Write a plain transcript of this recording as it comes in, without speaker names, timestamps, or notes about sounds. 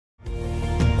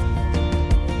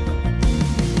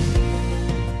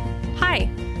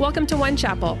Welcome to One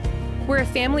Chapel. We're a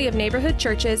family of neighborhood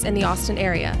churches in the Austin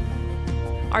area.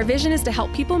 Our vision is to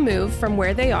help people move from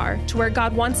where they are to where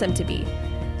God wants them to be.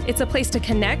 It's a place to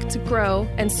connect, grow,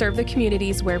 and serve the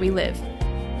communities where we live.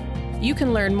 You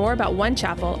can learn more about One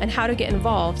Chapel and how to get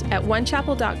involved at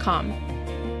onechapel.com.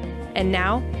 And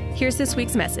now, here's this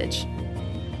week's message.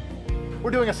 We're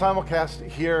doing a simulcast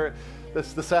here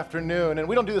this afternoon, and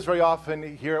we don't do this very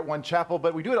often here at One Chapel,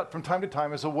 but we do it from time to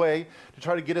time as a way to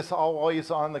try to get us always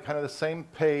on the kind of the same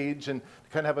page and to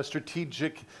kind of have a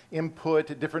strategic input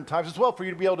at different times as well, for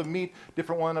you to be able to meet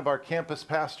different one of our campus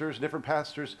pastors, different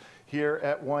pastors here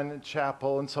at One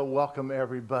Chapel. And so welcome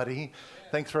everybody.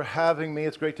 Thanks for having me.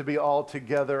 It's great to be all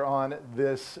together on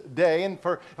this day. And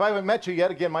if I haven't met you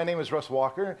yet, again, my name is Russ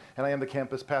Walker, and I am the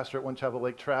campus pastor at One Chapel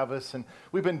Lake Travis. And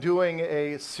we've been doing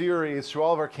a series through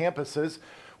all of our campuses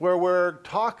where we're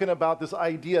talking about this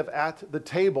idea of at the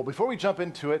table. Before we jump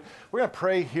into it, we're going to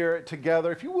pray here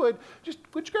together. If you would you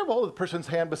grab a hold of the person's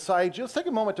hand beside you? Let's take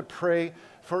a moment to pray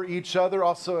for each other.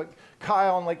 Also,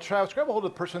 Kyle and Lake Travis, grab a hold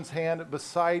of the person's hand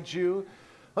beside you.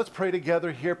 Let's pray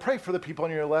together here. Pray for the people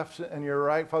on your left and your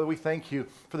right. Father, we thank you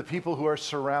for the people who are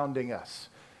surrounding us.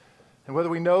 And whether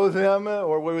we know them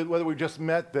or whether we just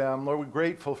met them, Lord, we're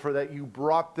grateful for that you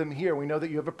brought them here. We know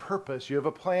that you have a purpose, you have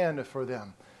a plan for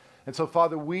them. And so,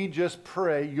 Father, we just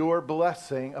pray your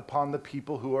blessing upon the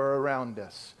people who are around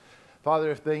us.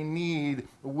 Father, if they need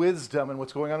wisdom in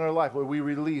what's going on in their life, Lord, we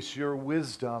release your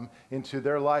wisdom into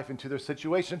their life, into their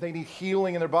situation. If they need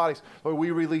healing in their bodies, Lord,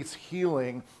 we release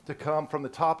healing to come from the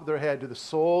top of their head to the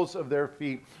soles of their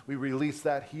feet. We release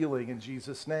that healing in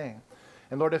Jesus' name.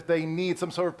 And Lord, if they need some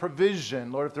sort of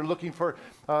provision, Lord, if they're looking for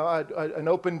an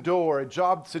open door, a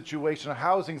job situation, a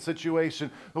housing situation,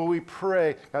 Lord, we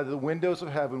pray, God, the windows of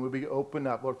heaven would be opened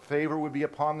up. Lord, favor would be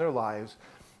upon their lives.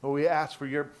 Lord, we ask for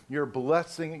your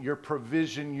blessing, your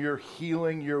provision, your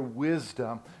healing, your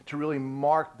wisdom to really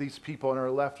mark these people on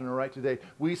our left and our right today.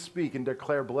 We speak and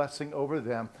declare blessing over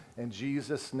them in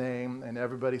Jesus' name. And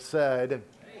everybody said,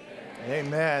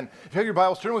 Amen. If you have your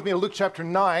Bibles, turn with me to Luke chapter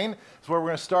 9. That's where we're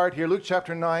going to start here. Luke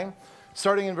chapter 9,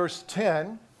 starting in verse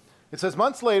 10. It says,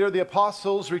 months later, the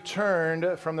apostles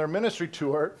returned from their ministry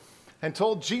tour and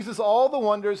told Jesus all the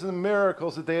wonders and the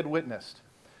miracles that they had witnessed.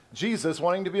 Jesus,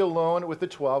 wanting to be alone with the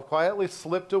 12, quietly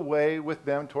slipped away with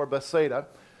them toward Bethsaida.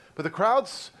 But the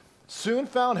crowds soon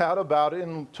found out about it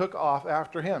and took off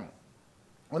after him.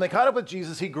 When they caught up with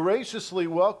Jesus, he graciously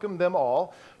welcomed them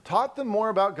all, taught them more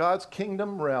about God's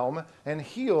kingdom realm, and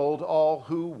healed all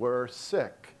who were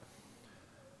sick.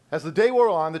 As the day wore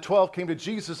on, the 12 came to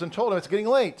Jesus and told him, it's getting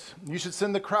late. You should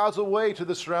send the crowds away to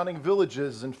the surrounding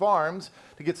villages and farms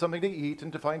to get something to eat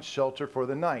and to find shelter for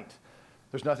the night.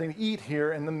 There's nothing to eat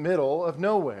here in the middle of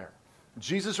nowhere.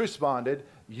 Jesus responded,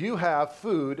 you have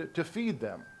food to feed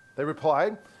them. They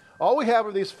replied, all we have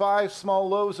are these 5 small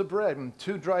loaves of bread and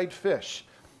 2 dried fish.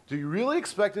 Do you really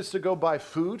expect us to go buy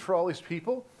food for all these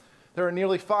people? There are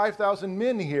nearly 5,000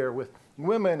 men here with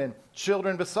women and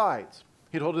children besides.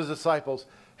 He told his disciples,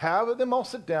 have them all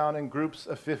sit down in groups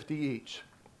of 50 each.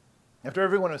 After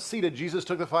everyone was seated, Jesus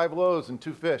took the 5 loaves and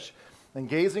 2 fish, and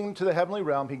gazing into the heavenly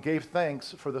realm, he gave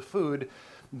thanks for the food.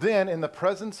 Then, in the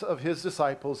presence of his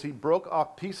disciples, he broke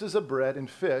off pieces of bread and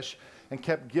fish and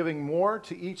kept giving more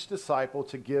to each disciple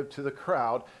to give to the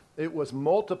crowd. It was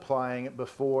multiplying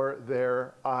before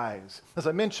their eyes. As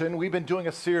I mentioned, we've been doing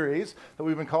a series that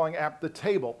we've been calling At the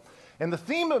Table. And the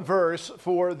theme verse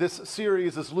for this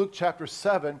series is Luke chapter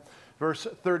 7, verse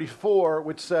 34,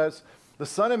 which says, the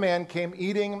Son of Man came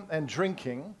eating and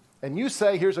drinking, and you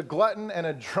say, here's a glutton and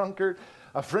a drunkard,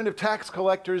 a friend of tax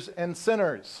collectors and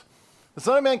sinners. The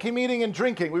Son of Man came eating and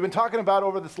drinking. We've been talking about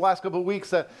over this last couple of weeks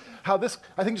that how this,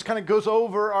 I think, just kind of goes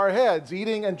over our heads,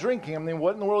 eating and drinking. I mean,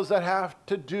 what in the world does that have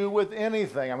to do with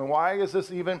anything? I mean, why is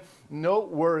this even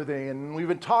noteworthy? And we've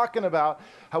been talking about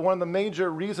how one of the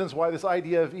major reasons why this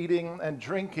idea of eating and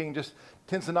drinking just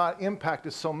tends to not impact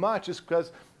us so much is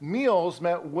because meals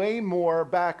meant way more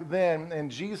back then in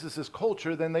Jesus'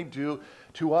 culture than they do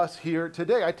to us here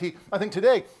today. I think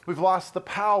today we've lost the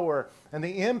power and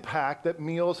the impact that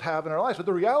meals have in our lives. But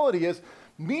the reality is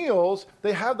meals,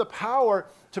 they have the power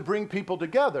to bring people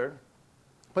together,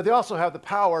 but they also have the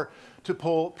power to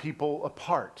pull people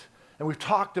apart. And we've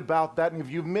talked about that, and if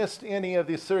you've missed any of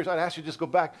these series, I'd ask you to just go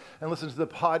back and listen to the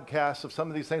podcast of some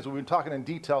of these things. We've been talking in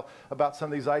detail about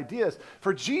some of these ideas.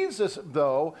 For Jesus,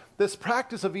 though, this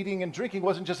practice of eating and drinking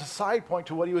wasn't just a side point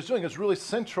to what he was doing. It was really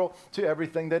central to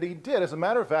everything that he did. As a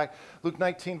matter of fact, Luke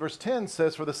 19, verse 10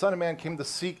 says, for the Son of Man came to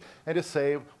seek and to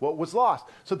save what was lost.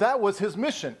 So that was his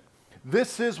mission.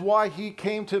 This is why he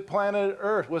came to planet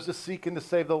Earth, was to seek and to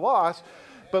save the lost.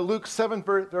 But Luke 7,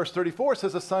 verse 34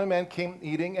 says the Son of Man came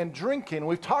eating and drinking.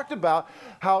 We've talked about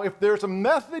how if there's a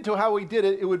method to how he did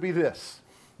it, it would be this.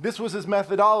 This was his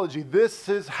methodology. This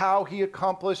is how he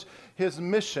accomplished his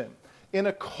mission. In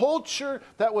a culture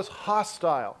that was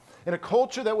hostile, in a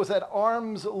culture that was at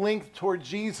arm's length toward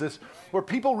Jesus, where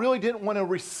people really didn't want to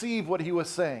receive what he was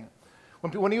saying.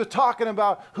 When he was talking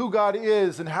about who God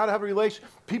is and how to have a relation,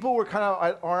 people were kind of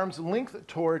at arm's length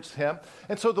towards him.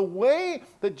 And so the way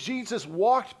that Jesus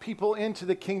walked people into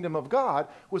the kingdom of God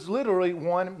was literally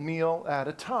one meal at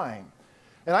a time.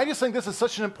 And I just think this is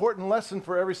such an important lesson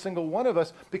for every single one of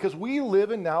us because we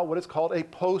live in now what is called a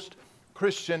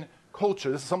post-Christian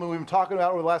culture. This is something we've been talking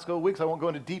about over the last couple of weeks. I won't go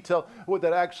into detail what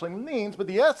that actually means, but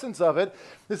the essence of it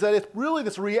is that it's really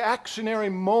this reactionary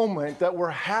moment that we're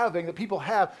having, that people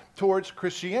have towards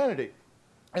Christianity.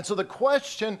 And so the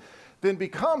question then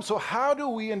becomes, so how do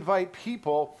we invite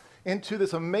people into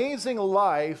this amazing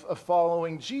life of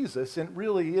following Jesus? And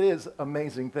really, it is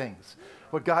amazing things,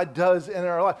 what God does in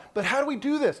our life. But how do we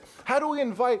do this? How do we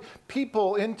invite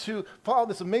people into follow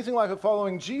this amazing life of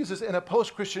following Jesus in a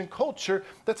post-Christian culture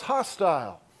that's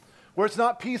hostile, where it's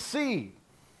not PC,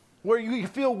 where you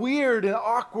feel weird and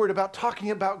awkward about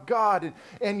talking about God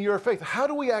and your faith? How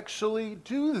do we actually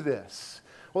do this?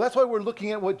 Well, that's why we're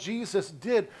looking at what Jesus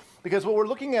did, because what we're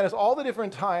looking at is all the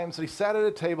different times that he sat at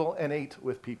a table and ate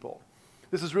with people.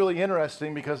 This is really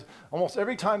interesting because almost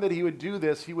every time that he would do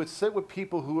this, he would sit with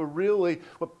people who were really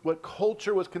what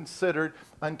culture was considered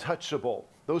untouchable.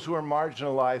 Those who were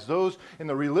marginalized, those in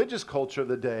the religious culture of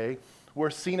the day were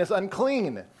seen as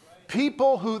unclean. Right.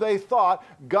 People who they thought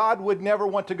God would never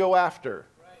want to go after.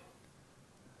 Right.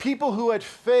 People who had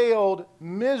failed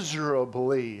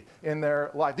miserably in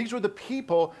their life. These were the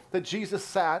people that Jesus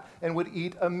sat and would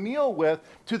eat a meal with,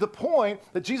 to the point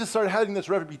that Jesus started having this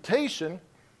reputation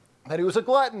that he was a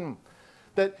glutton,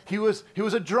 that he was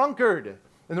a drunkard.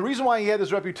 And the reason why he had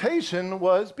this reputation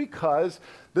was because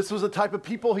this was the type of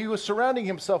people he was surrounding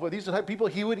himself with. These are the type of people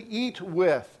he would eat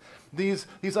with. These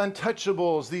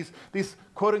untouchables, these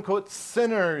quote-unquote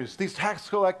sinners, these tax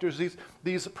collectors,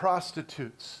 these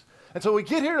prostitutes. And so we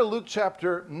get here to Luke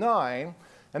chapter 9,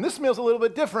 and this meal's a little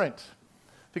bit different.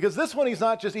 Because this one, he's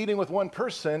not just eating with one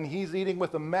person, he's eating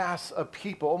with a mass of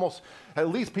people. Almost, at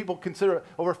least people consider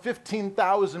over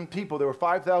 15,000 people. There were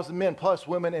 5,000 men plus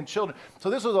women and children. So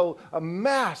this was a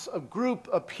mass, a group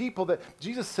of people that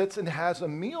Jesus sits and has a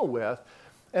meal with.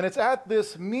 And it's at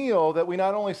this meal that we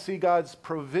not only see God's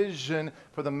provision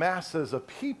for the masses of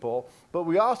people, but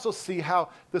we also see how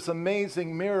this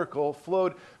amazing miracle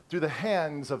flowed through the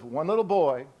hands of one little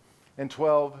boy and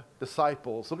 12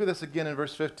 disciples. Look at this again in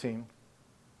verse 15.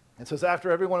 It says, after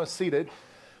everyone was seated,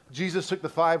 Jesus took the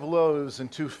 5 loaves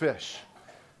and 2 fish,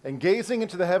 and gazing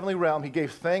into the heavenly realm, he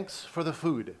gave thanks for the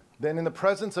food. Then in the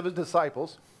presence of his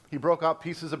disciples, he broke out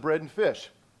pieces of bread and fish,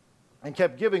 and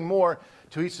kept giving more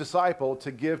to each disciple to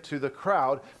give to the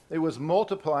crowd. It was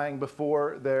multiplying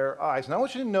before their eyes. Now I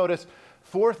want you to notice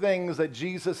 4 things that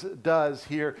Jesus does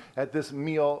here at this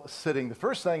meal sitting. The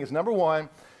first thing is, number 1,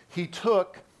 he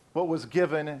took what was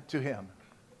given to him.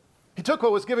 He took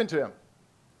what was given to him.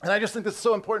 And I just think this is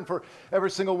so important for every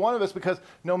single one of us, because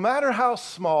no matter how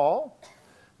small,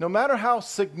 no matter how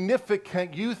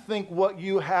significant you think what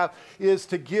you have is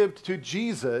to give to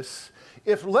Jesus,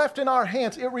 if left in our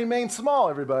hands, it remains small,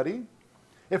 everybody.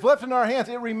 If left in our hands,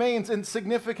 it remains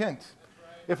insignificant.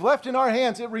 If left in our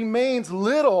hands, it remains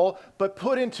little, but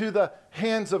put into the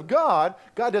hands of God,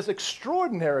 God does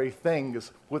extraordinary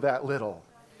things with that little.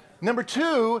 Number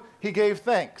 2, he gave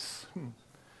thanks.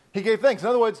 He gave thanks. In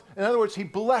other words, he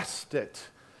blessed it.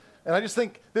 And I just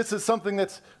think this is something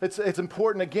it's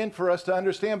important again for us to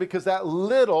understand, because that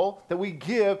little that we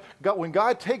give, when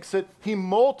God takes it, he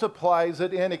multiplies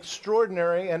it in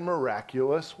extraordinary and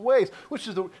miraculous ways, which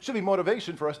should be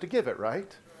motivation for us to give it,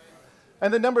 right?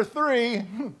 And then number 3,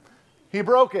 he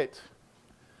broke it.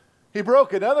 He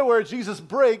broke it. In other words, Jesus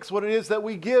breaks what it is that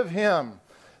we give him.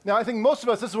 Now, I think most of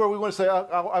us, this is where we want to say,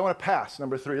 I want to pass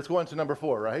number 3. Let's go on to number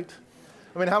 4, right?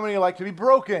 I mean, how many like to be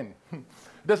broken?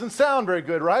 It doesn't sound very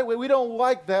good, right? We don't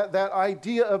like that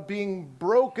idea of being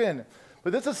broken.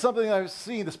 But this is something I've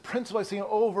seen, this principle I've seen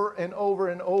over and over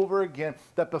and over again,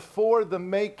 that before the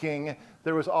making,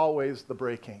 there was always the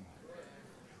breaking.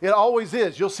 It always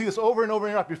is. You'll see this over and over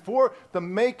and over. Before the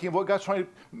making, what God's trying to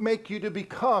make you to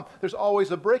become, there's always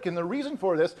a break. And the reason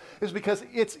for this is because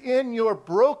it's in your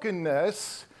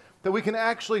brokenness that we can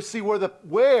actually see where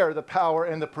the power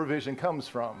and the provision comes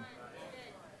from.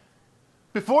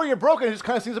 Before you're broken, it just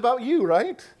kind of seems about you,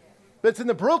 right? But it's in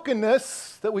the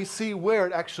brokenness that we see where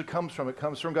it actually comes from. It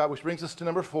comes from God, which brings us to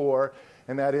number 4,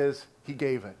 and that is he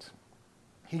gave it.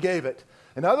 He gave it.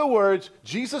 In other words,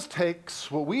 Jesus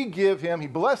takes what we give him, he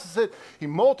blesses it, he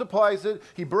multiplies it,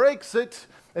 he breaks it,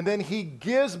 and then he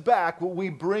gives back what we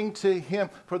bring to him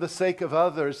for the sake of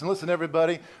others. And listen,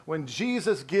 everybody, when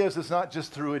Jesus gives, it's not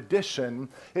just through addition,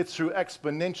 it's through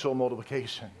exponential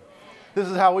multiplication. This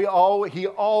is how he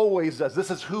always does.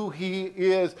 This is who he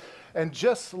is. And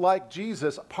just like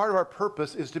Jesus, part of our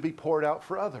purpose is to be poured out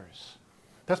for others.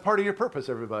 That's part of your purpose,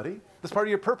 everybody. That's part of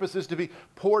your purpose is to be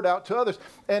poured out to others.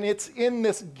 And it's in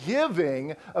this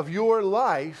giving of your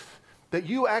life that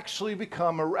you actually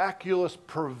become miraculous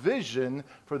provision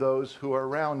for those who are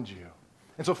around you.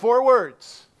 And so 4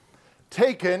 words: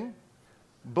 taken,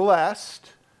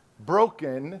 blessed,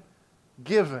 broken,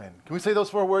 given. Can we say those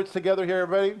 4 words together here,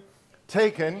 everybody?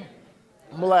 Taken,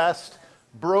 blessed,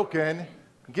 broken,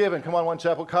 given. Come on, One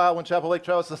Chapel Kyle, One Chapel Lake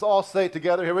Travis. Let's all say it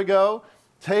together. Here we go.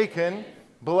 Taken,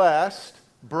 blessed,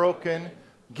 broken,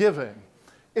 given.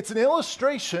 It's an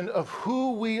illustration of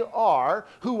who we are,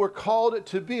 who we're called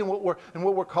to be, and what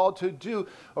we're called to do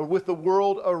with the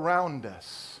world around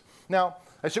us. Now,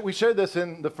 we shared this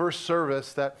in the first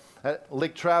service that at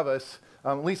Lake Travis.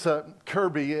 Lisa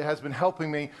Kirby has been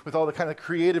helping me with all the kind of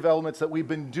creative elements that we've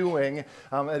been doing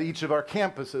at each of our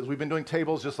campuses. We've been doing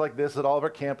tables just like this at all of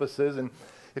our campuses. And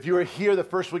if you were here the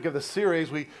first week of the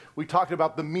series, we talked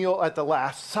about the meal at the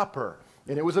Last Supper.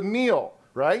 And it was a meal,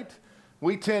 right?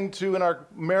 We tend to, in our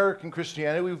American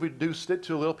Christianity, we've reduced it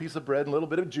to a little piece of bread and a little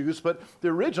bit of juice, but the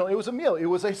original, it was a meal. It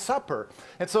was a supper.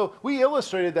 And so we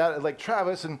illustrated that at Lake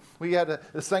Travis, and we had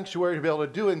a sanctuary to be able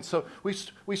to do it. And so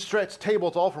we stretched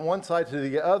tables all from one side to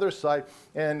the other side,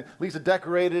 and Lisa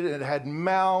decorated it, and it had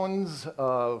mounds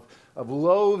of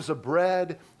loaves of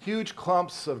bread, huge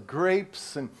clumps of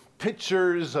grapes, and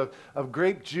pitchers of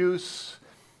grape juice,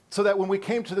 so that when we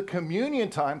came to the communion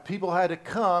time, people had to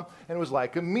come, and it was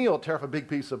like a meal. Tear off a big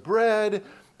piece of bread,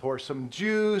 pour some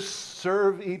juice,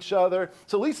 serve each other.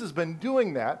 So Lisa's been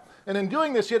doing that. And in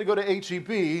doing this, she had to go to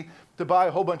H-E-B to buy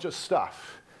a whole bunch of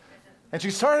stuff. And she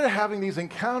started having these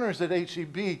encounters at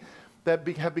H-E-B that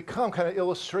have become kind of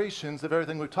illustrations of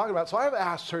everything we've talked about. So I've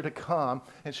asked her to come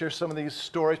and share some of these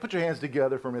stories. Put your hands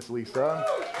together for Miss Lisa.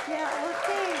 Yeah,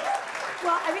 okay.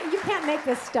 Well, I mean, you can't make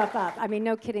this stuff up. I mean,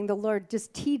 no kidding. The Lord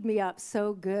just teed me up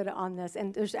so good on this.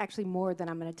 And there's actually more than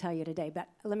I'm going to tell you today. But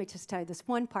let me just tell you this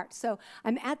one part. So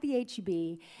I'm at the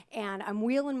H-E-B, and I'm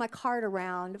wheeling my cart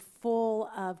around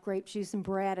full of grape juice and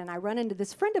bread. And I run into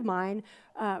this friend of mine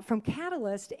from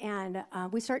Catalyst, and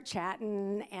we start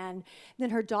chatting. And then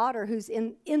her daughter, who's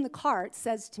in the cart,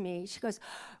 says to me, she goes,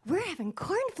 "We're having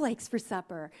cornflakes for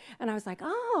supper." And I was like,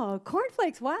 "Oh,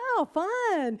 cornflakes, wow,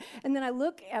 fun." And then I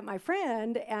look at my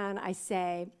friend, and I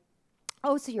say,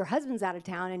 "Oh, so your husband's out of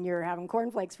town and you're having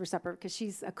cornflakes for supper," because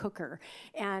she's a cooker.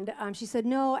 And she said,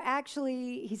 "No,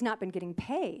 actually, he's not been getting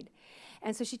paid."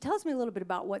 And so she tells me a little bit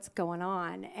about what's going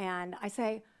on. And I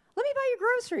say, "Let me buy your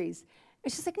groceries."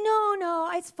 And she's like,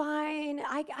 no, it's fine.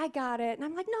 I got it. And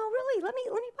I'm like, "No, really, let me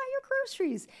buy your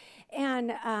groceries."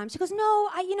 And she goes, "No,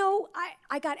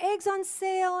 I got eggs on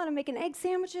sale, and I'm making egg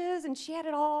sandwiches." And she had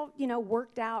it all,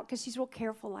 worked out, because she's real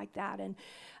careful like that. And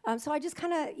so I just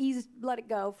kind of let it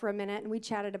go for a minute, and we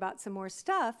chatted about some more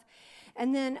stuff.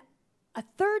 And then a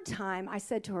third time, I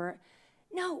said to her,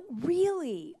 "No,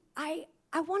 really, I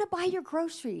want to buy your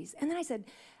groceries." And then I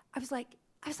was like,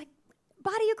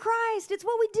 "Body of Christ, it's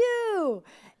what we do."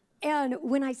 And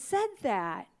when I said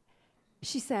that,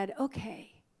 she said,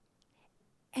 "Okay."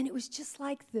 And it was just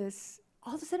like this,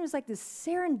 all of a sudden it was like this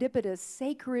serendipitous,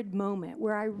 sacred moment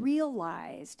where I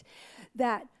realized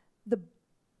that the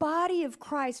body of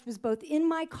Christ was both in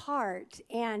my cart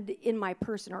and in my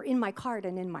person, or in my cart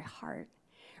and in my heart,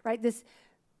 right? This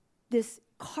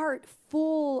cart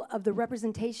full of the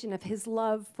representation of his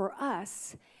love for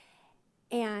us,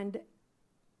 and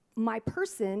my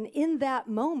person in that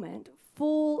moment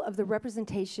full of the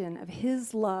representation of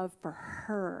his love for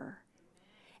her.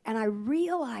 And I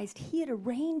realized he had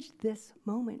arranged this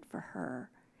moment for her.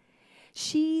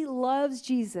 She loves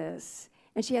Jesus,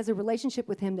 and she has a relationship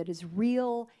with him that is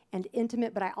real and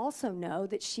intimate, but I also know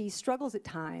that she struggles at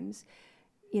times,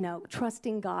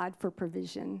 trusting God for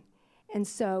provision. And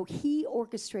so he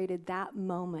orchestrated that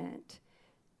moment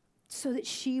so that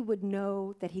she would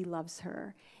know that he loves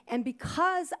her. And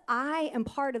because I am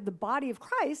part of the body of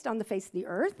Christ on the face of the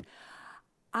earth,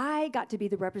 I got to be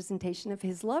the representation of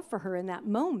his love for her in that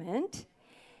moment.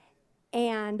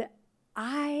 And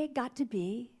I got to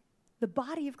be the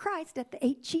body of Christ at the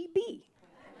H-E-B.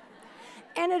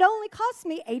 And it only cost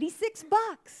me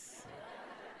 $86.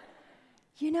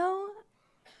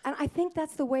 And I think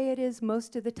that's the way it is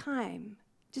most of the time.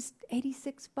 Just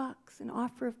 $86, an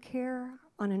offer of care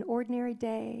on an ordinary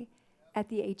day at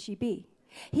the HEB.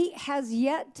 He has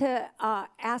yet to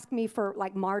ask me for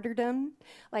like martyrdom.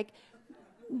 Like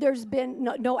there's been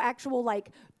no actual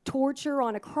like torture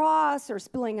on a cross or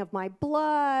spilling of my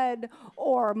blood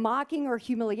or mocking or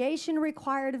humiliation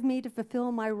required of me to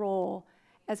fulfill my role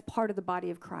as part of the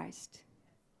body of Christ.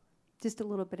 Just a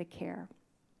little bit of care.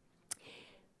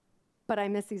 But I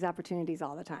miss these opportunities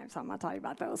all the time, so I'm going to tell you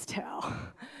about those too.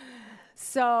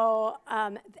 So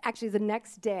actually the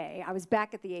next day, I was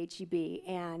back at the HEB,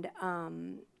 and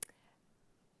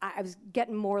I was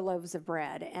getting more loaves of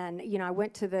bread. And, I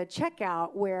went to the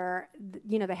checkout where,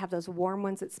 they have those warm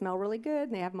ones that smell really good,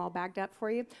 and they have them all bagged up for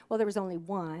you. Well, there was only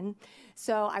one.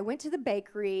 So I went to the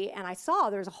bakery, and I saw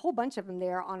there was a whole bunch of them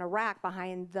there on a rack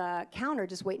behind the counter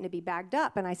just waiting to be bagged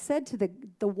up. And I said to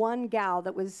the one gal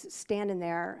that was standing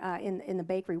there in the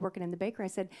bakery, working in the bakery, I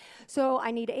said, so I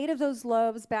need 8 of those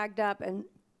loaves bagged up. And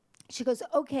she goes,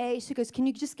 okay. She goes, can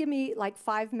you just give me like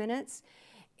 5 minutes?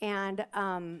 And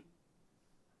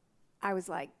I was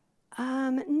like,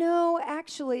 no,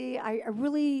 actually,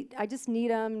 I just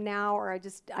need them now, or I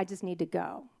just need to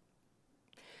go.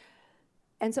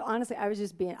 And so honestly, I was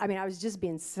just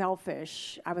being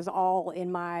selfish. I was all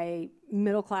in my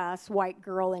middle-class white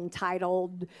girl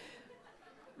entitled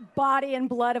body and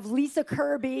blood of Lisa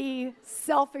Kirby,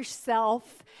 selfish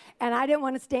self, and I didn't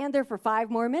want to stand there for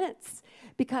 5 more minutes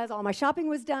because all my shopping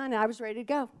was done and I was ready to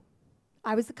go.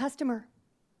 I was the customer.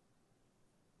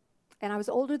 And I was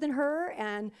older than her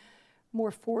and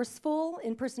more forceful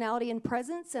in personality and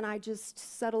presence, and I just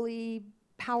subtly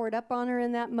powered up on her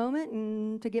in that moment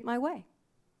and to get my way.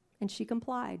 And she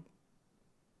complied.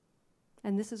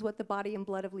 And this is what the body and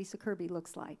blood of Lisa Kirby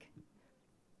looks like.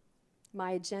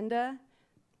 My agenda,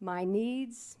 my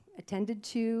needs, attended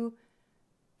to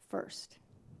first.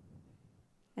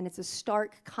 And it's a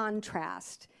stark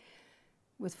contrast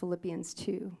with Philippians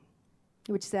 2,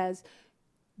 which says,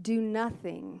 do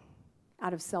nothing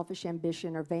out of selfish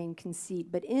ambition or vain conceit,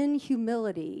 but in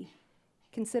humility,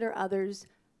 consider others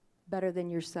better than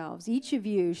yourselves. Each of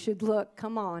you should look,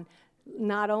 come on,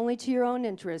 not only to your own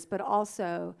interests, but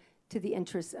also to the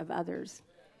interests of others.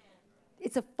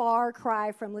 It's a far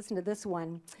cry from, listen to this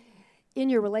one, in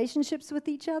your relationships with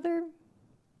each other,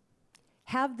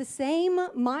 have the same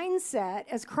mindset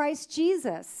as Christ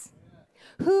Jesus,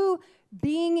 who,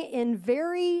 being in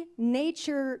very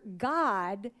nature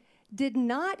God, did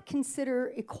not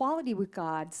consider equality with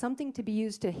God something to be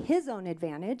used to his own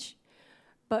advantage,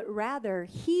 but rather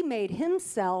he made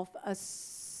himself a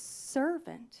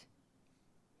servant.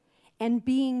 And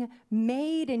being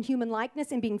made in human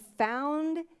likeness and being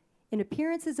found in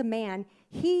appearance as a man,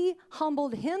 he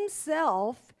humbled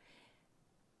himself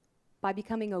by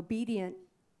becoming obedient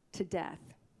to death,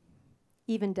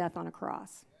 even death on a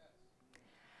cross.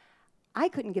 I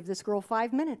couldn't give this girl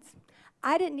 5 minutes.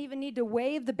 I didn't even need to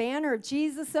wave the banner of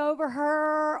Jesus over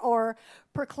her or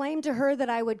proclaim to her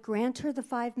that I would grant her the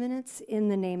 5 minutes in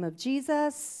the name of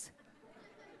Jesus.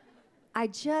 I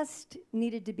just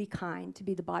needed to be kind, to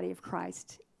be the body of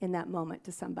Christ in that moment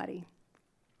to somebody.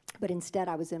 But instead,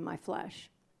 I was in my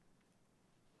flesh.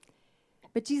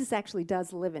 But Jesus actually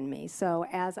does live in me. So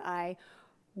as I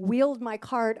wheeled my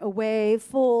cart away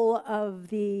full of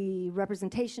the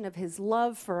representation of his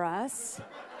love for us,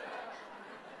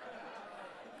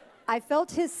 I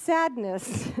felt his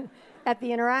sadness at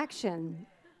the interaction.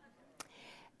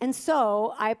 And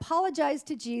so I apologized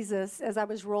to Jesus as I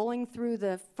was rolling through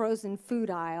the frozen food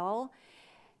aisle,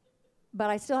 but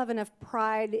I still have enough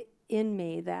pride in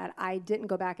me that I didn't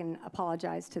go back and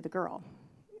apologize to the girl.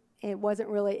 It wasn't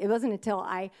until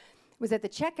I was at the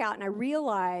checkout and I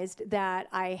realized that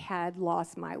I had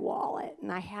lost my wallet,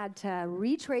 and I had to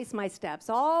retrace my steps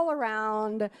all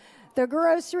around the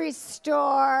grocery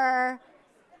store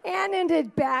and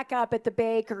ended back up at the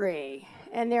bakery,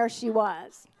 and there she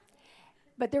was.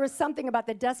 But there was something about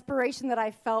the desperation that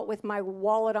I felt with my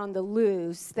wallet on the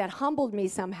loose that humbled me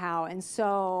somehow. And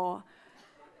so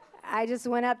I just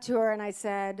went up to her and I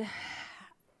said,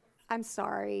 I'm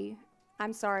sorry.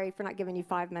 I'm sorry for not giving you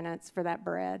 5 minutes for that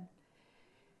bread.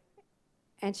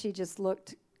 And she just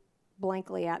looked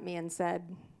blankly at me and said,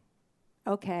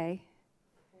 okay.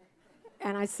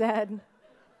 And I said,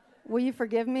 will you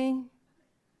forgive me?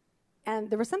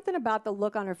 And there was something about the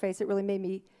look on her face that really made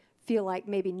me feel like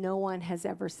maybe no one has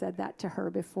ever said that to her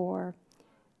before.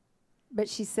 But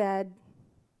she said,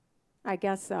 I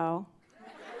guess so.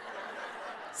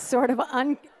 Sort of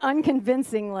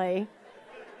unconvincingly.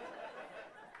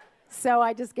 So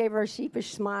I just gave her a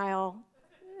sheepish smile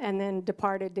and then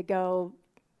departed to go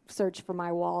search for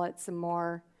my wallet some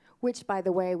more, which, by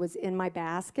the way, was in my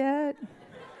basket.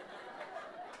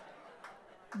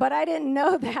 But I didn't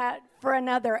know that for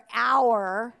another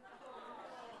hour.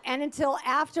 And until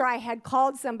after I had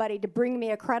called somebody to bring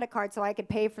me a credit card so I could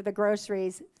pay for the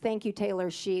groceries. Thank you, Taylor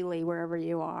Sheely, wherever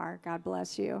you are. God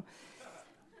bless you.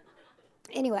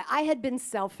 Anyway, I had been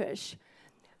selfish.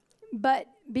 But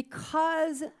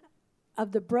because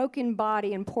of the broken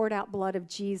body and poured out blood of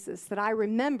Jesus, that I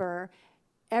remember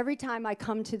every time I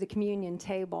come to the communion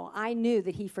table, I knew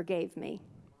that he forgave me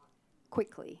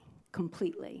quickly,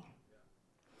 completely.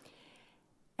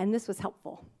 And this was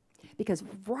helpful. Because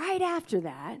right after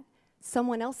that,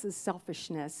 someone else's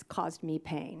selfishness caused me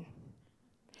pain.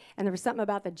 And there was something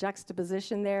about the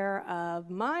juxtaposition there of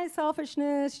my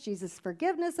selfishness, Jesus'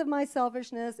 forgiveness of my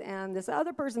selfishness, and this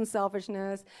other person's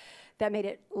selfishness that made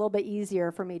it a little bit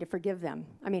easier for me to forgive them.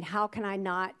 I mean, how can I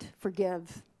not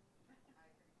forgive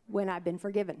when I've been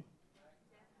forgiven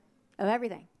of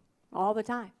everything, all the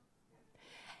time?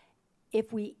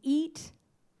 If we eat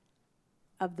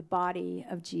of the body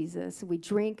of Jesus, we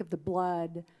drink of the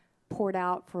blood poured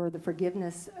out for the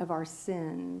forgiveness of our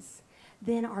sins,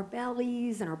 then our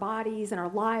bellies and our bodies and our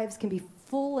lives can be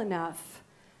full enough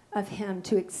of him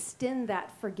to extend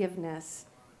that forgiveness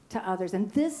to others. And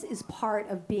this is part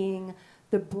of being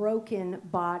the broken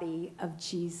body of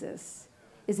Jesus,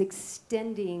 is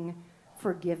extending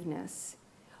forgiveness.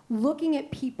 Looking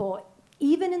at people,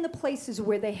 even in the places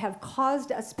where they have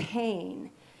caused us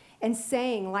pain, and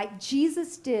saying, like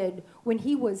Jesus did when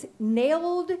he was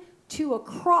nailed to a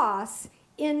cross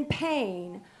in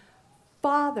pain,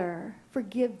 Father,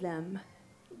 forgive them.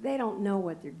 They don't know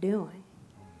what they're doing.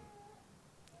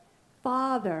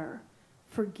 Father,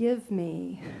 forgive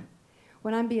me.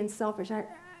 When I'm being selfish,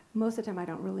 most of the time I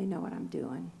don't really know what I'm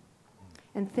doing.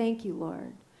 And thank you,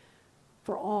 Lord,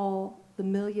 for all the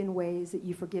million ways that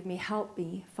you forgive me. Help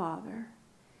me, Father,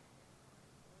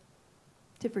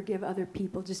 to forgive other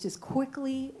people just as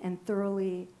quickly and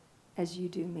thoroughly as you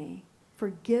do me.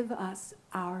 Forgive us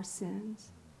our sins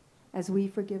as we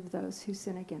forgive those who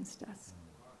sin against us.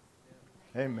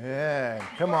 Amen.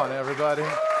 Come on, everybody.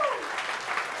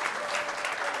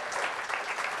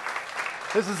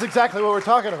 This is exactly what we're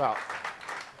talking about.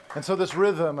 And so this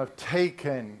rhythm of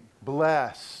taken,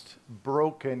 blessed,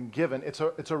 broken, given, it's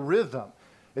a rhythm.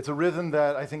 It's a rhythm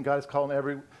that I think God is calling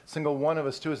every single one of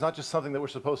us to. It's not just something that we're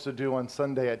supposed to do on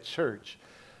Sunday at church,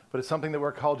 but it's something that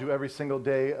we're called to every single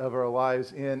day of our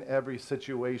lives in every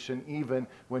situation, even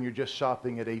when you're just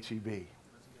shopping at H-E-B.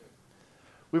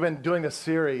 We've been doing this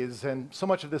series, and so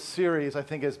much of this series, I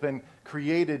think, has been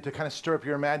created to kind of stir up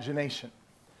your imagination,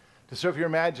 to stir up your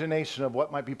imagination of what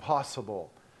might be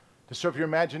possible, to stir up your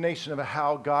imagination of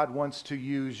how God wants to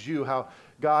use you, how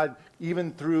God,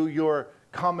 even through your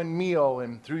common meal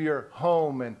and through your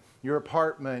home and your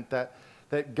apartment,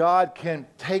 that God can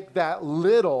take that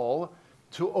little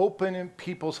to open in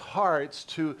people's hearts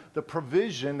to the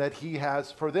provision that he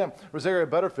has for them. Rosaria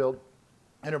Butterfield,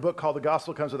 in her book called The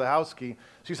Gospel Comes with a House Key,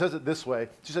 she says it this way.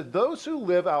 She said, those who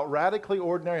live out radically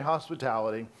ordinary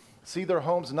hospitality see their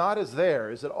homes not as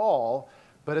theirs at all,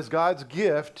 but as God's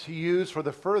gift to use for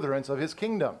the furtherance of his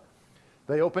kingdom.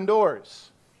 They open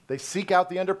doors. They seek out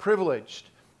the underprivileged.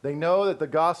 They know that the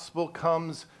gospel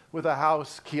comes with a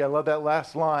house key. I love that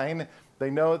last line.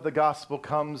 They know that the gospel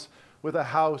comes with a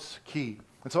house key.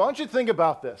 And so I want you to think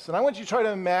about this, and I want you to try to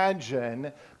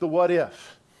imagine the what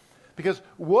if. Because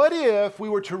what if we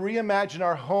were to reimagine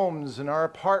our homes and our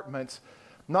apartments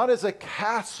not as a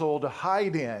castle to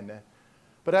hide in,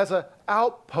 but as an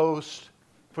outpost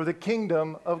for the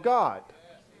kingdom of God?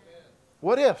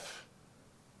 What if?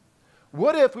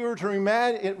 What if we were to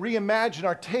reimagine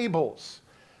our tables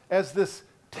as this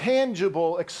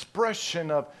tangible expression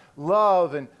of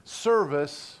love and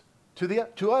service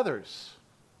to others?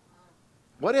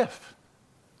 What if?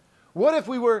 What if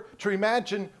we were to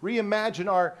reimagine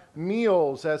our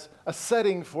meals as a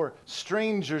setting for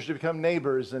strangers to become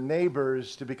neighbors and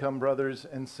neighbors to become brothers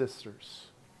and sisters?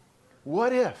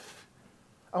 What if?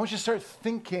 I want you to start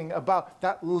thinking about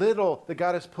that little that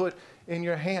God has put in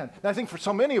your hand. And I think for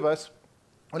so many of us,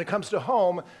 when it comes to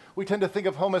home, we tend to think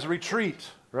of home as a retreat,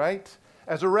 right?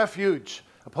 As a refuge,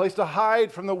 a place to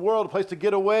hide from the world, a place to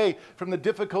get away from the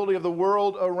difficulty of the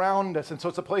world around us. And so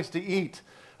it's a place to eat,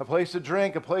 a place to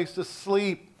drink, a place to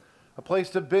sleep, a place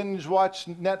to binge watch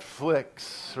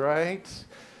Netflix, right?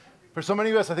 For so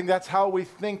many of us, I think that's how we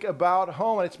think about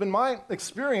home. And it's been my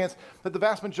experience that the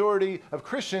vast majority of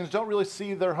Christians don't really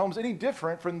see their homes any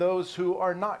different from those who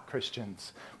are not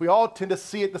Christians. We all tend to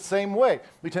see it the same way.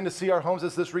 We tend to see our homes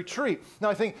as this retreat. Now,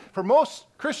 I think for most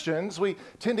Christians, we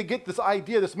tend to get this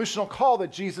idea, this missional call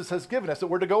that Jesus has given us, that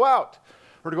we're to go out.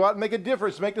 We're to go out and make a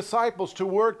difference, to make disciples, to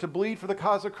work, to bleed for the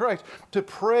cause of Christ, to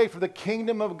pray for the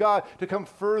kingdom of God to come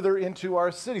further into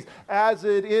our cities. As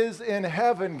it is in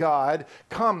heaven, God,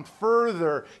 come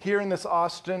further here in this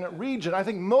Austin region. I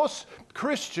think most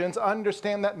Christians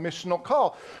understand that missional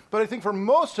call. But I think for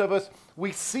most of us,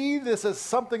 we see this as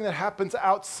something that happens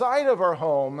outside of our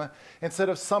home instead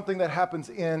of something that happens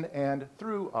in and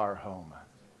through our home.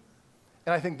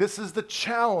 And I think this is the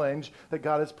challenge that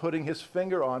God is putting his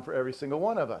finger on for every single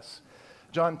one of us.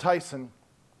 John Tyson,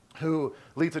 who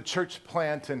leads a church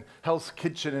plant in Hell's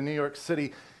Kitchen in New York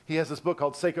City, he has this book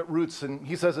called Sacred Roots, and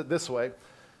he says it this way.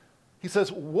 He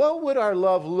says, what would our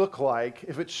love look like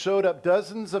if it showed up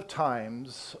dozens of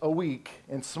times a week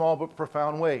in small but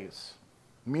profound ways?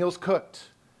 Meals cooked,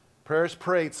 prayers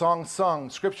prayed, songs sung,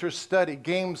 scriptures studied,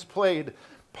 games played,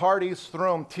 parties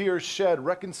thrown, tears shed,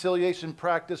 reconciliation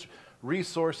practiced,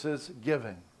 resources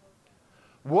given.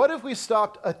 What if we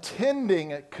stopped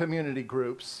attending community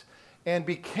groups and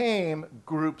became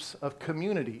groups of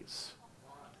communities?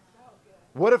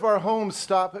 What if our homes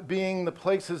stopped being the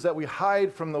places that we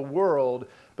hide from the world,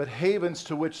 but havens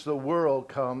to which the world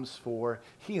comes for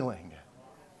healing?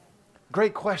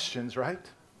 Great questions, right?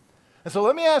 And so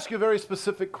let me ask you a very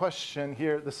specific question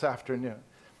here this afternoon.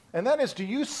 And that is, do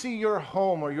you see your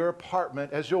home or your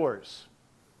apartment as yours?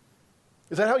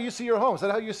 Is that how you see your home? Is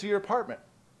that how you see your apartment?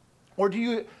 Or do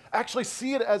you actually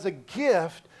see it as a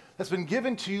gift that's been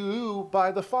given to you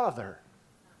by the Father?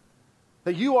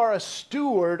 That you are a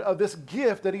steward of this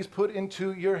gift that he's put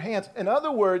into your hands. In other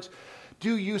words,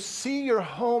 do you see your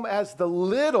home as the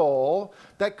little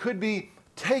that could be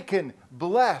taken,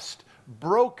 blessed,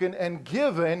 broken, and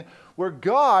given, where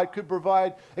God could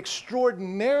provide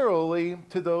extraordinarily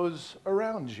to those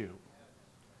around you?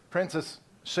 Francis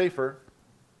Schaeffer,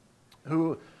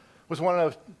 who was one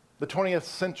of the 20th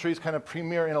century's kind of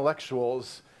premier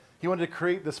intellectuals, he wanted to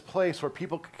create this place where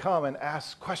people could come and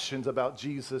ask questions about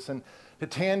Jesus and to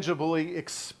tangibly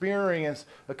experience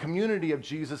a community of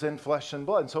Jesus in flesh and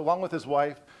blood. And so along with his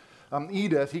wife,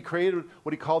 Edith, he created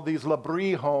what he called these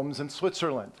L'Abri homes in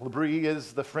Switzerland. L'Abri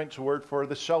is the French word for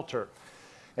the shelter.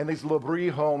 And these L'Abri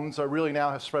homes are really now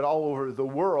have spread all over the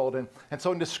world. And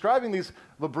so in describing these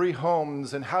L'Abri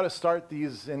homes and how to start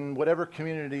these in whatever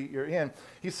community you're in,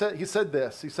 he said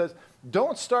this. He says,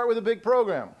 don't start with a big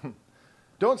program.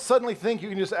 Don't suddenly think you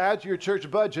can just add to your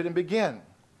church budget and begin.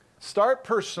 Start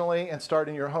personally and start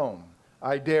in your home.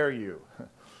 I dare you.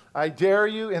 I dare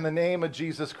you in the name of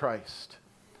Jesus Christ.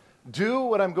 Do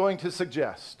what I'm going to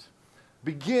suggest.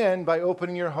 Begin by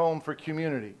opening your home for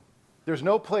community. There's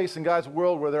no place in God's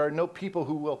world where there are no people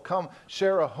who will come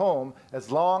share a home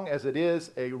as long as it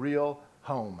is a real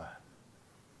home.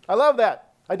 I love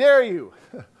that. I dare you.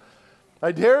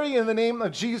 I dare you in the name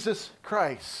of Jesus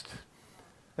Christ.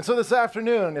 And so this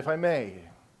afternoon, if I may,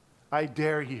 I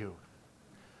dare you.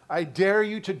 I dare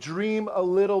you to dream a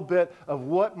little bit of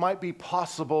what might be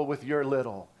possible with your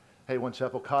little. Hey, One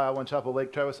Chapel Kyle, One Chapel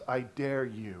Lake Travis, I dare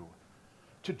you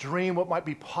to dream what might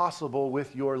be possible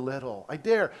with your little. I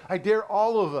dare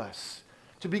all of us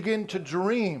to begin to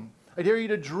dream. I dare you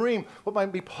to dream what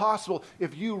might be possible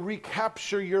if you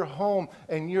recapture your home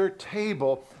and your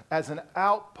table as an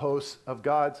outpost of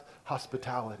God's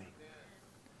hospitality.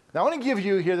 Now, I want to give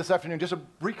you here this afternoon just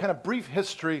a brief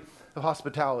history of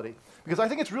hospitality, because I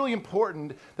think it's really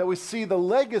important that we see the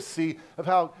legacy of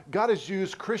how God has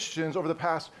used Christians over the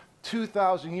past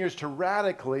 2,000 years to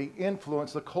radically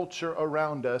influence the culture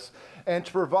around us and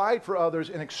to provide for others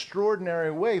in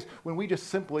extraordinary ways when we just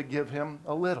simply give him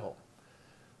a little.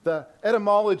 The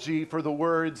etymology for the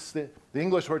words, the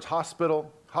English words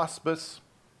hospital, hospice,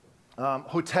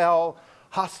 hotel,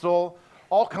 hostel,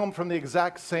 all come from the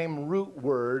exact same root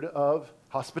word of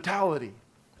hospitality.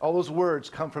 All those words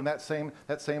come from that same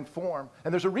form.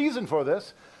 And there's a reason for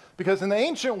this, because in the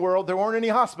ancient world, there weren't any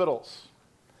hospitals.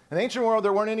 In the ancient world,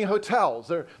 there weren't any hotels.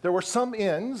 There were some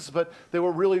inns, but they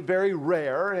were really very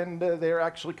rare, and they are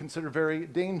actually considered very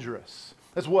dangerous.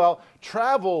 As well,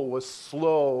 travel was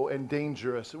slow and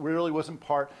dangerous. It really wasn't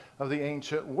part of the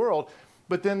ancient world.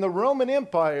 But then the Roman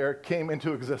Empire came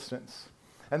into existence.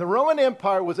 And the Roman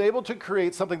Empire was able to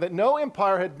create something that no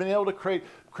empire had been able to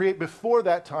create before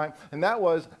that time, and that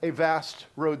was a vast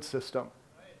road system.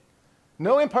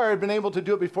 No empire had been able to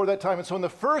do it before that time. And so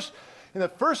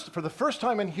for the first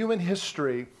time in human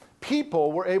history,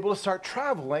 people were able to start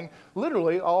traveling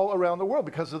literally all around the world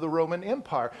because of the Roman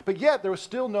Empire. But yet there was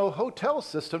still no hotel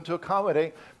system to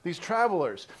accommodate these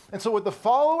travelers. And so what the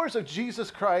followers of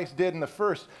Jesus Christ did in the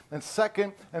first and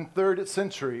second and third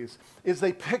centuries is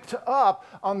they picked up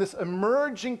on this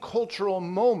emerging cultural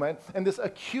moment and this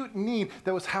acute need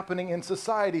that was happening in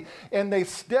society, and they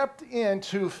stepped in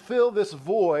to fill this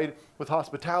void with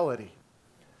hospitality.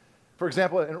 For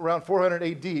example, in around 400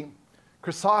 AD,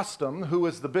 Chrysostom, who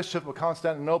was the bishop of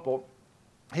Constantinople,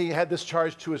 he had this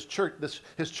charge to his church,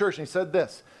 and he said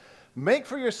this: make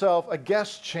for yourself a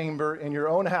guest chamber in your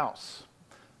own house.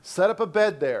 Set up a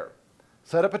bed there.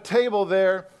 Set up a table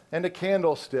there and a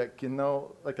candlestick,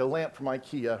 like a lamp from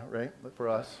IKEA, right, for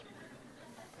us.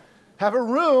 Have a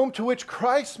room to which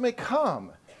Christ may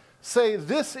come. Say,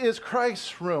 this is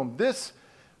Christ's room. This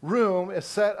room is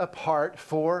set apart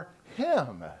for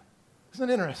him. Isn't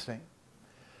it interesting?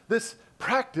 This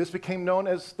practice became known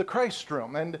as the Christ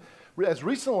room. And as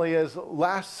recently as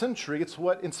last century, it's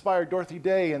what inspired Dorothy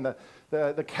Day and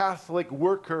the Catholic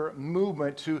worker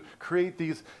movement to create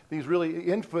these really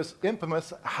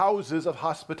infamous houses of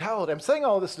hospitality. I'm saying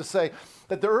all this to say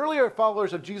that the earlier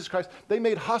followers of Jesus Christ, they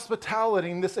made hospitality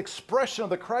and this expression of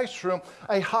the Christ room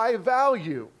a high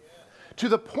value, to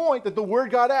the point that the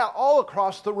word got out all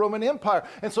across the Roman Empire.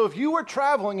 And so if you were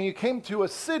traveling and you came to a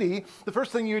city, the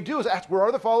first thing you would do is ask, where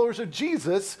are the followers of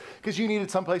Jesus? Because you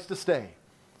needed someplace to stay.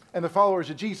 And the followers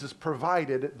of Jesus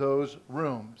provided those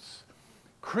rooms.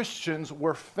 Christians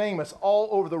were famous all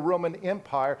over the Roman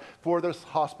Empire for this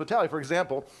hospitality. For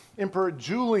example, Emperor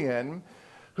Julian,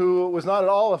 who was not at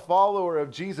all a follower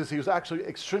of Jesus, he was actually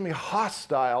extremely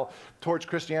hostile towards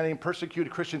Christianity and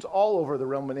persecuted Christians all over the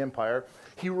Roman Empire.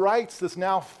 He writes this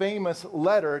now famous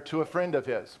letter to a friend of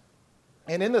his.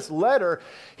 And in this letter,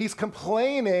 he's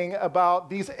complaining about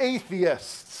these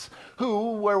atheists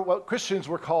who were what Christians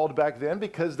were called back then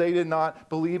because they did not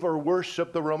believe or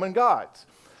worship the Roman gods.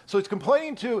 So he's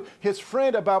complaining to his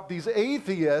friend about these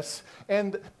atheists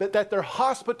and that their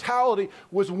hospitality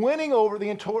was winning over the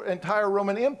entire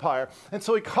Roman Empire. And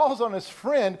so he calls on his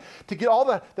friend to get all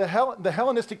the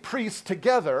Hellenistic priests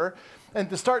together and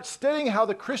to start studying how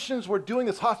the Christians were doing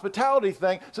this hospitality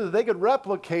thing so that they could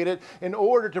replicate it in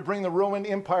order to bring the Roman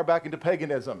Empire back into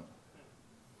paganism.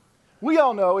 We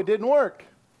all know it didn't work,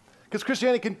 because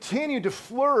Christianity continued to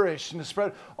flourish and to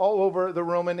spread all over the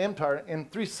Roman Empire. In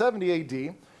 370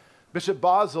 AD, Bishop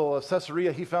Basil of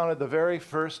Caesarea, he founded the very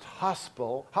first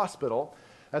hospital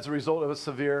as a result of a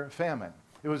severe famine.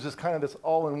 It was just kind of this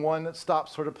all-in-one stop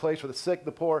sort of place for the sick,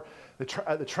 the poor,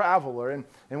 the traveler. And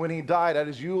when he died, at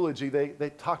his eulogy, they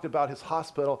talked about his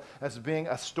hospital as being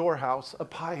a storehouse of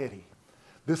piety.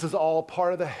 This is all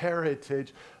part of the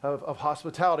heritage of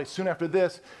hospitality. Soon after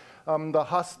this,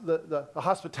 the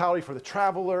hospitality for the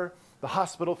traveler, the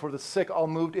hospital for the sick all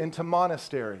moved into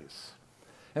monasteries.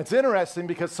 And it's interesting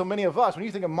because so many of us, when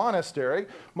you think of monastery,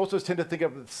 most of us tend to think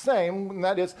of the same, and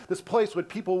that is this place where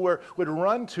people would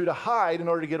run to hide in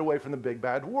order to get away from the big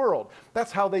bad world.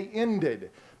 That's how they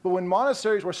ended. But when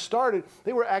monasteries were started,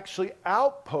 they were actually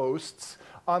outposts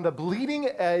on the bleeding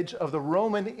edge of the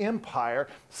Roman Empire,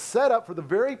 set up for the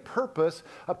very purpose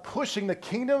of pushing the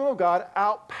kingdom of God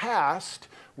out past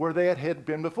where they had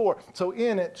been before. So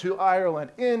in it to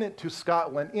Ireland, in it to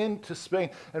Scotland, into Spain,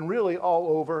 and really all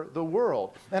over the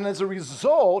world. And as a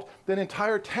result, then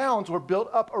entire towns were built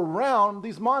up around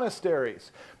these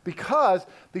monasteries, because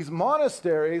these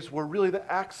monasteries were really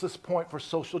the access point for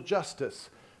social justice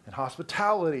and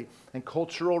hospitality and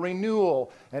cultural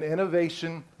renewal and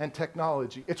innovation and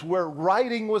technology. It's where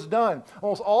writing was done.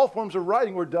 Almost all forms of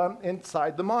writing were done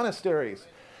inside the monasteries.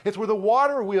 It's where the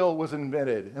water wheel was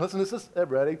invented. And listen to this,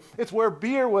 everybody. It's where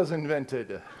beer was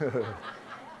invented.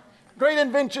 Great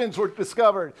inventions were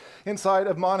discovered inside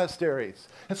of monasteries.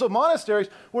 And so monasteries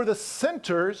were the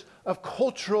centers of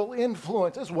cultural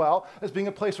influence, as well as being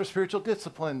a place for spiritual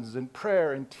disciplines and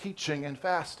prayer and teaching and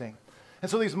fasting.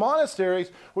 And so these monasteries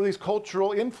were these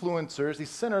cultural influencers, these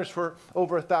centers for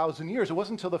over 1,000 years. It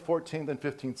wasn't until the 14th and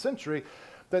 15th century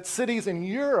that cities in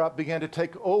Europe began to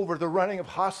take over the running of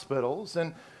hospitals,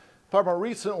 and far more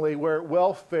recently, where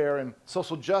welfare and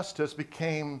social justice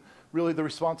became really the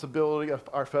responsibility of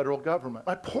our federal government.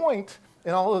 My point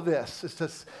in all of this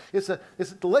is to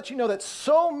let you know that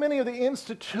so many of the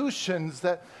institutions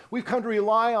that we've come to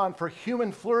rely on for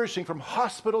human flourishing, from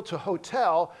hospital to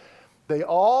hotel, they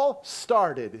all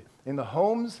started in the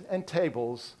homes and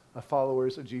tables of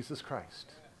followers of Jesus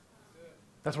Christ.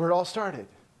 That's where it all started.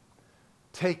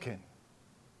 Taken,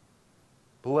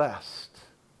 blessed,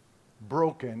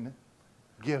 broken,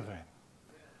 given.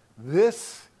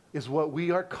 This is what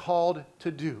we are called to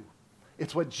do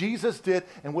It's what Jesus did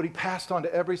and what he passed on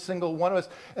to every single one of us.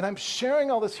 And I'm sharing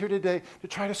all this here today to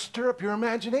try to stir up your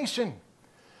imagination,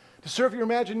 to serve your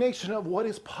imagination of what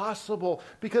is possible,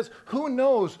 because who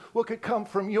knows what could come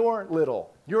from your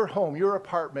home, your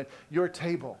apartment, your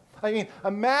table. I mean,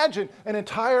 imagine an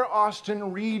entire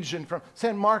Austin region from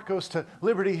San Marcos to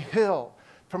Liberty Hill,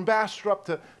 from Bastrop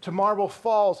to Marble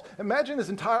Falls. Imagine this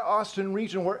entire Austin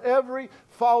region where every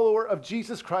follower of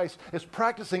Jesus Christ is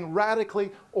practicing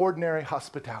radically ordinary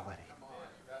hospitality.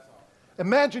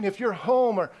 Imagine if your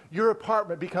home or your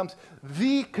apartment becomes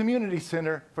the community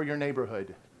center for your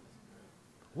neighborhood.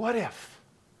 What if?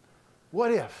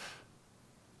 What if?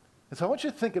 And so I want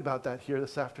you to think about that here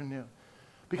this afternoon.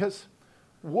 Because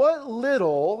what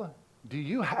little do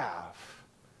you have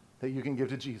that you can give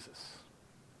to Jesus?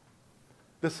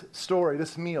 This story,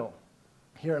 this meal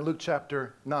here in Luke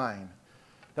chapter 9,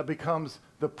 that becomes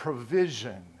the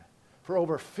provision for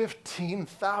over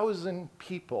 15,000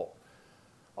 people,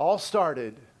 all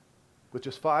started with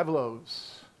just 5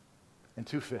 loaves and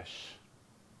 2 fish,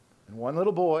 and 1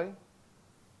 little boy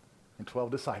and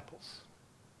 12 disciples.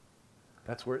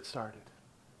 That's where it started.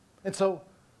 And so,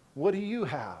 what do you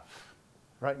have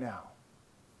right now?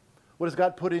 What has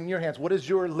God put in your hands? What is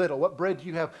your little? What bread do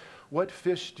you have? What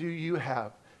fish do you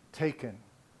have taken,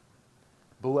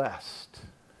 blessed,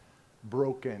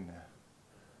 broken,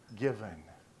 given?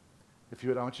 If you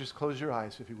would, I want you to just close your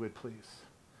eyes, if you would, please.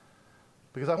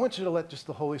 Because I want you to let just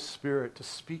the Holy Spirit to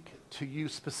speak to you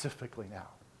specifically now.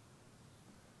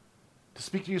 To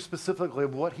speak to you specifically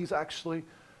of what he's actually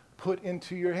put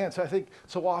into your hands. I think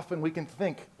so often we can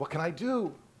think, what can I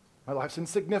do? My life's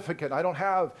insignificant. I don't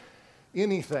have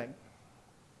anything.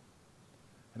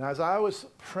 And as I was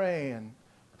praying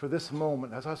for this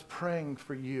moment, as I was praying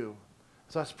for you,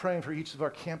 as I was praying for each of our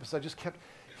campuses, I just kept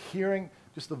hearing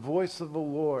just the voice of the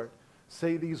Lord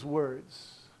say these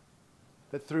words,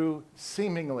 that through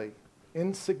seemingly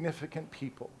insignificant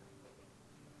people,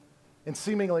 in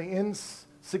seemingly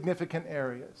insignificant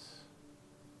areas,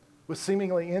 with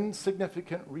seemingly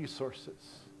insignificant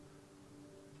resources,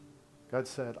 God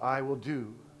said, I will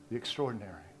do the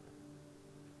extraordinary.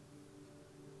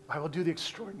 I will do the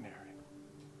extraordinary.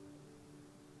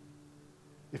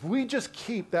 If we just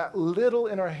keep that little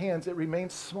in our hands, it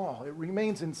remains small. It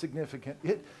remains insignificant.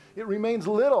 It remains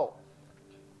little.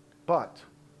 But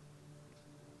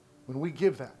when we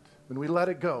give that, when we let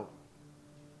it go,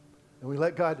 and we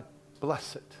let God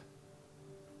bless it,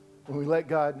 when we let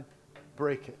God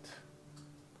break it,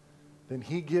 then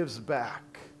he gives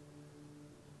back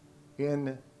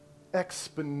in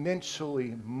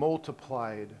exponentially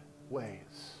multiplied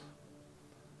ways.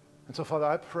 And so, Father,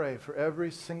 I pray for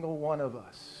every single one of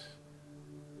us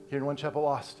here in One Chapel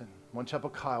Austin, One Chapel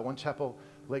Kyle, One Chapel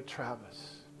Lake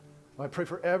Travis. I pray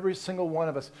for every single one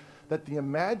of us that the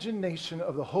imagination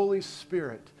of the Holy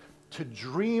Spirit to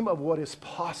dream of what is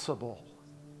possible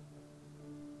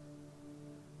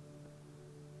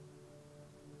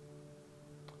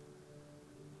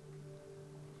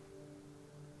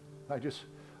I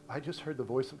just heard the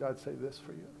voice of God say this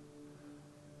for you.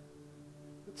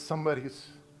 That somebody's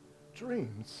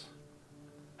dreams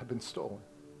have been stolen.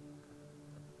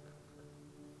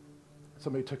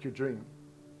 Somebody took your dream,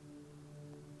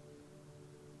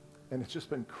 and it's just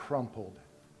been crumpled.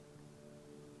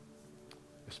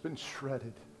 It's been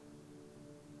shredded.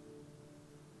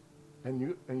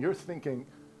 And you're thinking,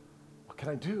 what can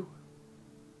I do?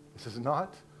 This is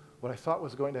not what I thought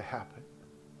was going to happen.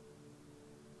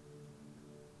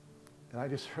 And I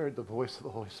just heard the voice of the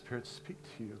Holy Spirit speak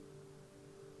to you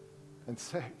and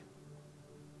say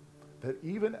that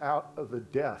even out of the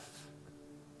death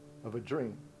of a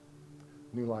dream,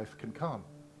 new life can come.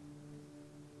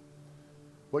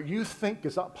 What you think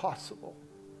is not possible,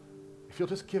 if you'll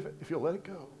just give it, if you'll let it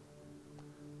go,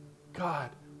 God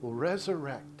will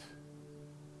resurrect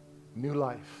new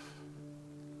life.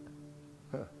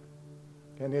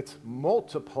 And it's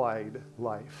multiplied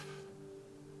life.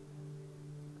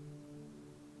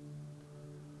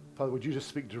 Father, would you just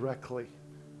speak directly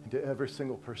into every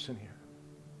single person here?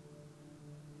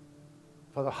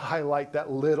 Father, highlight that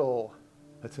little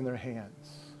that's in their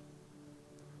hands.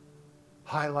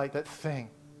 Highlight that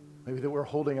thing maybe that we're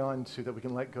holding on to that we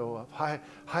can let go of.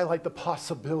 Highlight the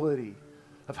possibility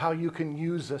of how you can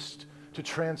use us to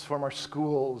transform our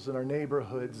schools and our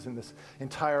neighborhoods in this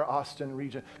entire Austin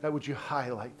region. God, would you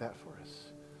highlight that for us?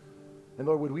 And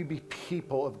Lord, would we be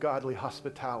people of godly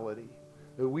hospitality?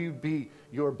 That we be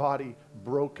your body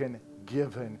broken,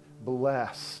 given,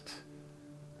 blessed,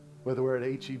 whether we're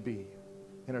at HEB,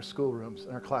 in our schoolrooms,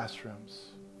 in our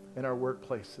classrooms, in our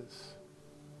workplaces,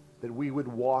 that we would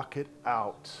walk it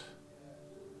out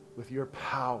with your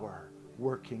power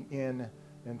working in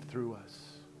and through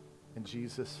us. In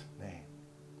Jesus' name,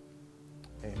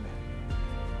 amen.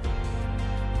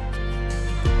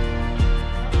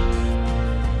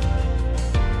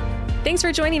 Thanks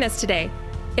for joining us today.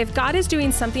 If God is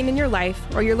doing something in your life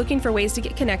or you're looking for ways to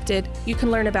get connected, you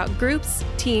can learn about groups,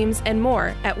 teams, and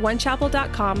more at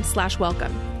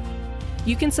onechapel.com/welcome.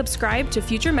 You can subscribe to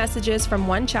future messages from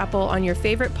One Chapel on your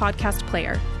favorite podcast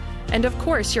player. And of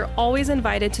course, you're always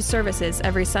invited to services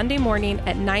every Sunday morning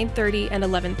at 9:30 and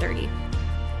 11:30.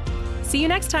 See you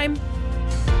next time.